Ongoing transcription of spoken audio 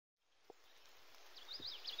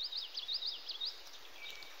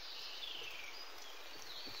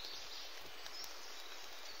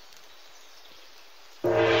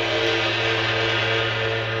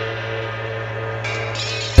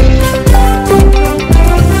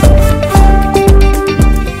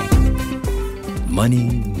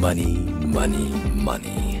Money,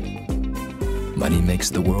 money. Money makes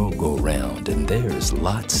the world go round, and there's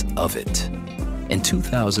lots of it. In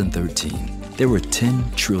 2013, there were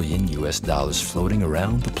 10 trillion US dollars floating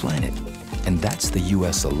around the planet, and that's the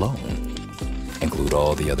US alone. Include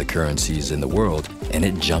all the other currencies in the world, and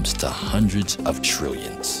it jumps to hundreds of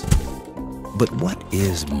trillions. But what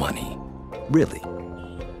is money, really?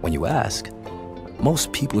 When you ask,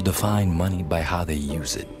 most people define money by how they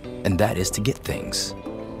use it, and that is to get things.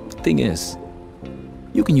 Thing is,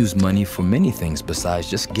 you can use money for many things besides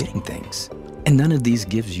just getting things, and none of these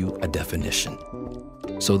gives you a definition.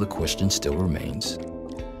 So the question still remains,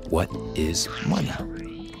 what is money?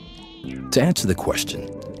 To answer the question,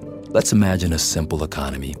 let's imagine a simple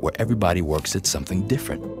economy where everybody works at something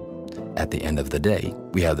different. At the end of the day,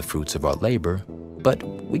 we have the fruits of our labor, but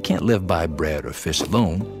we can't live by bread or fish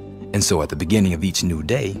alone, and so at the beginning of each new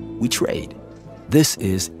day, we trade. This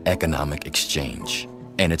is economic exchange,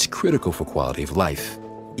 and it's critical for quality of life,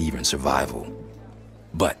 even survival.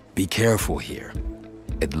 But be careful here.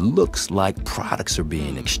 It looks like products are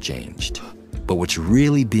being exchanged, but what's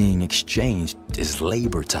really being exchanged is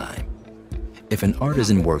labor time. If an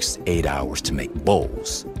artisan works 8 hours to make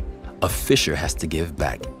bowls, a fisher has to give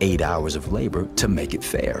back 8 hours of labor to make it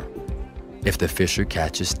fair. If the fisher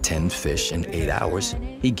catches 10 fish in 8 hours,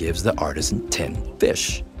 he gives the artisan 10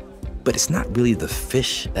 fish. But it's not really the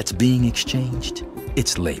fish that's being exchanged,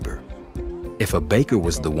 it's labor. If a baker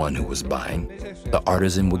was the one who was buying, the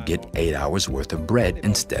artisan would get 8 hours worth of bread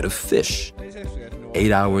instead of fish.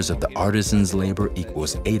 8 hours of the artisan's labor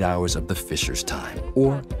equals 8 hours of the fisher's time,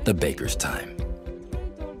 or the baker's time.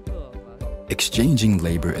 Exchanging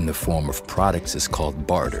labor in the form of products is called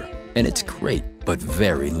barter, and it's great, but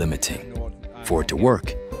very limiting. For it to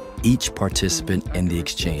work, each participant in the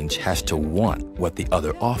exchange has to want what the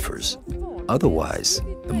other offers. Otherwise,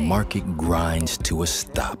 the market grinds to a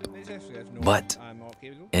stop. But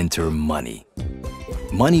enter money.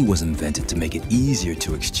 Money was invented to make it easier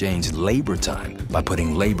to exchange labor time by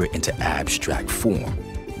putting labor into abstract form.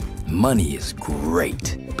 Money is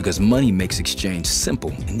great because money makes exchange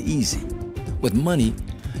simple and easy. With money,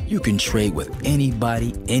 you can trade with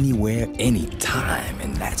anybody, anywhere, anytime,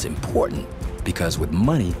 and that's important because with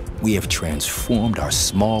money, we have transformed our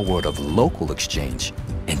small world of local exchange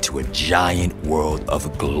into a giant world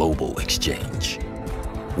of global exchange.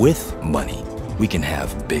 With money, we can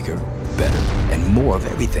have bigger, better, and more of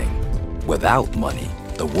everything. Without money,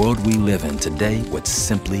 the world we live in today would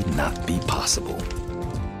simply not be possible.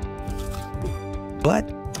 But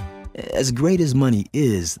as great as money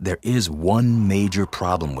is, there is one major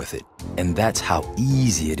problem with it, and that's how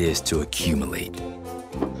easy it is to accumulate.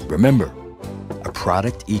 Remember, a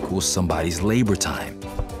product equals somebody's labor time.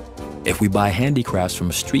 If we buy handicrafts from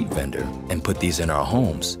a street vendor and put these in our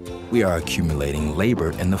homes, we are accumulating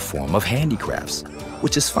labor in the form of handicrafts,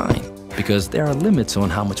 which is fine because there are limits on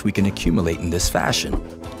how much we can accumulate in this fashion.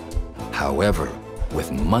 However,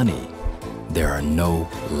 with money, there are no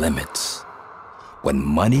limits. When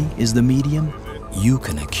money is the medium, you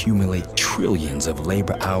can accumulate trillions of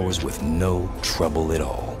labor hours with no trouble at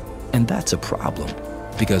all. And that's a problem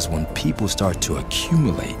because when people start to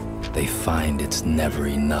accumulate, they find it's never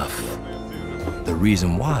enough. The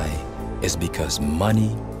reason why is because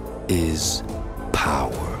money is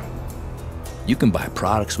power. You can buy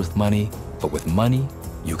products with money, but with money,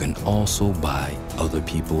 you can also buy other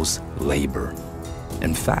people's labor.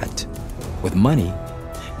 In fact, with money,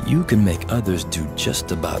 you can make others do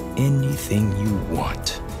just about anything you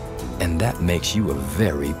want. And that makes you a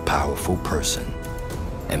very powerful person.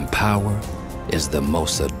 And power is the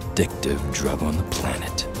most addictive drug on the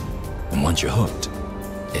planet. And once you're hooked,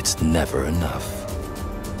 it's never enough.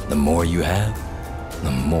 The more you have,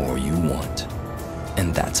 the more you want.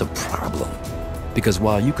 And that's a problem. Because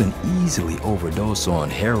while you can easily overdose on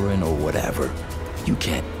heroin or whatever, you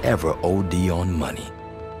can't ever OD on money.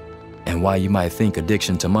 And while you might think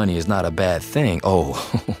addiction to money is not a bad thing, oh,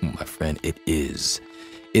 my friend, it is.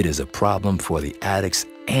 It is a problem for the addicts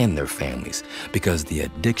and their families because the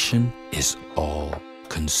addiction is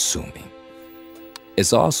all-consuming.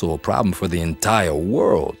 It's also a problem for the entire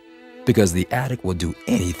world because the addict will do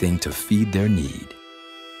anything to feed their need.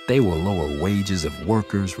 They will lower wages of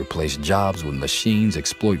workers, replace jobs with machines,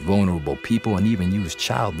 exploit vulnerable people, and even use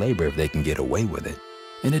child labor if they can get away with it.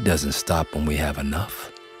 And it doesn't stop when we have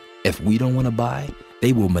enough. If we don't want to buy,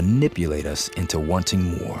 they will manipulate us into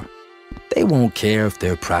wanting more. They won't care if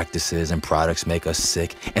their practices and products make us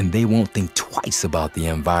sick, and they won't think twice about the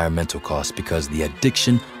environmental costs because the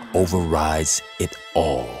addiction overrides it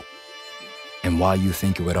all. And while you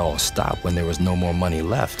think it would all stop when there was no more money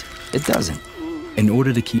left, it doesn't. In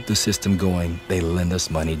order to keep the system going, they lend us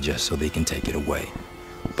money just so they can take it away.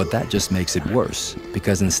 But that just makes it worse,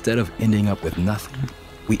 because instead of ending up with nothing,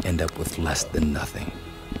 we end up with less than nothing.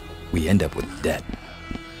 We end up with debt.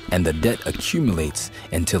 And the debt accumulates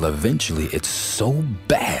until eventually it's so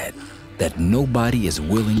bad that nobody is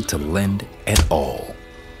willing to lend at all.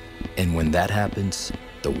 And when that happens,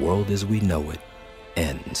 the world as we know it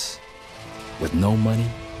ends. With no money,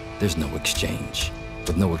 there's no exchange.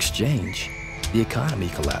 With no exchange, the economy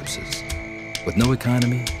collapses. With no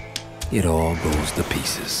economy, it all goes to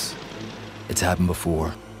pieces. It's happened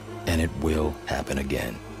before, and it will happen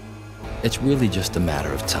again. It's really just a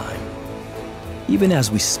matter of time. Even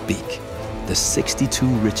as we speak, the 62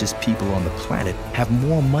 richest people on the planet have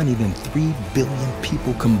more money than 3 billion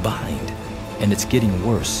people combined. And it's getting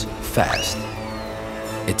worse fast.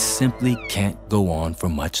 It simply can't go on for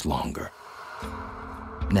much longer.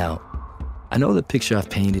 Now, I know the picture I've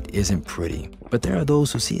painted isn't pretty, but there are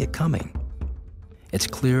those who see it coming. It's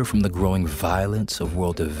clear from the growing violence of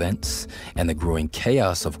world events and the growing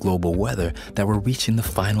chaos of global weather that we're reaching the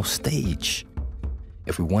final stage.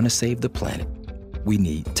 If we want to save the planet, we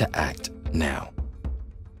need to act now.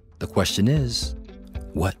 The question is,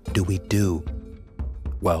 what do we do?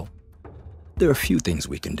 Well, there are a few things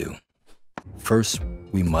we can do. First,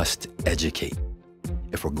 we must educate.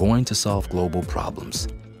 If we're going to solve global problems,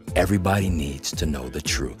 everybody needs to know the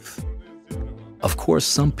truth. Of course,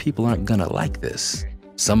 some people aren't gonna like this.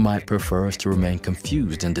 Some might prefer us to remain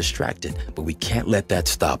confused and distracted, but we can't let that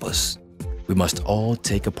stop us. We must all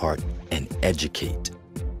take a part and educate.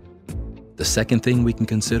 The second thing we can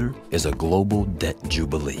consider is a global debt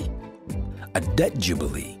jubilee. A debt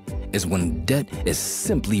jubilee is when debt is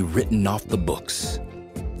simply written off the books.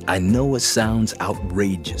 I know it sounds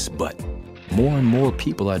outrageous, but more and more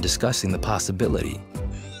people are discussing the possibility.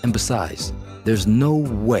 And besides, there's no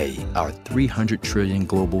way our 300 trillion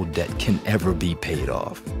global debt can ever be paid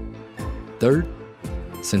off. Third,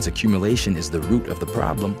 since accumulation is the root of the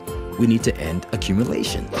problem, we need to end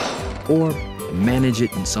accumulation or manage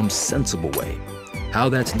it in some sensible way. How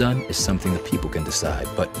that's done is something that people can decide,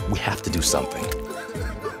 but we have to do something.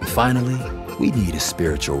 And finally, we need a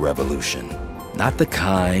spiritual revolution. Not the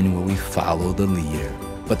kind where we follow the leader,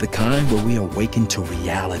 but the kind where we awaken to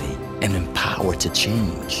reality and empower to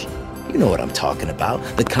change. You know what I'm talking about.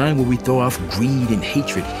 The kind where we throw off greed and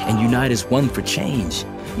hatred and unite as one for change.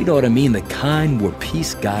 You know what I mean? The kind where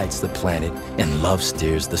peace guides the planet and love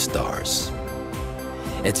steers the stars.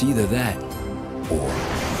 It's either that or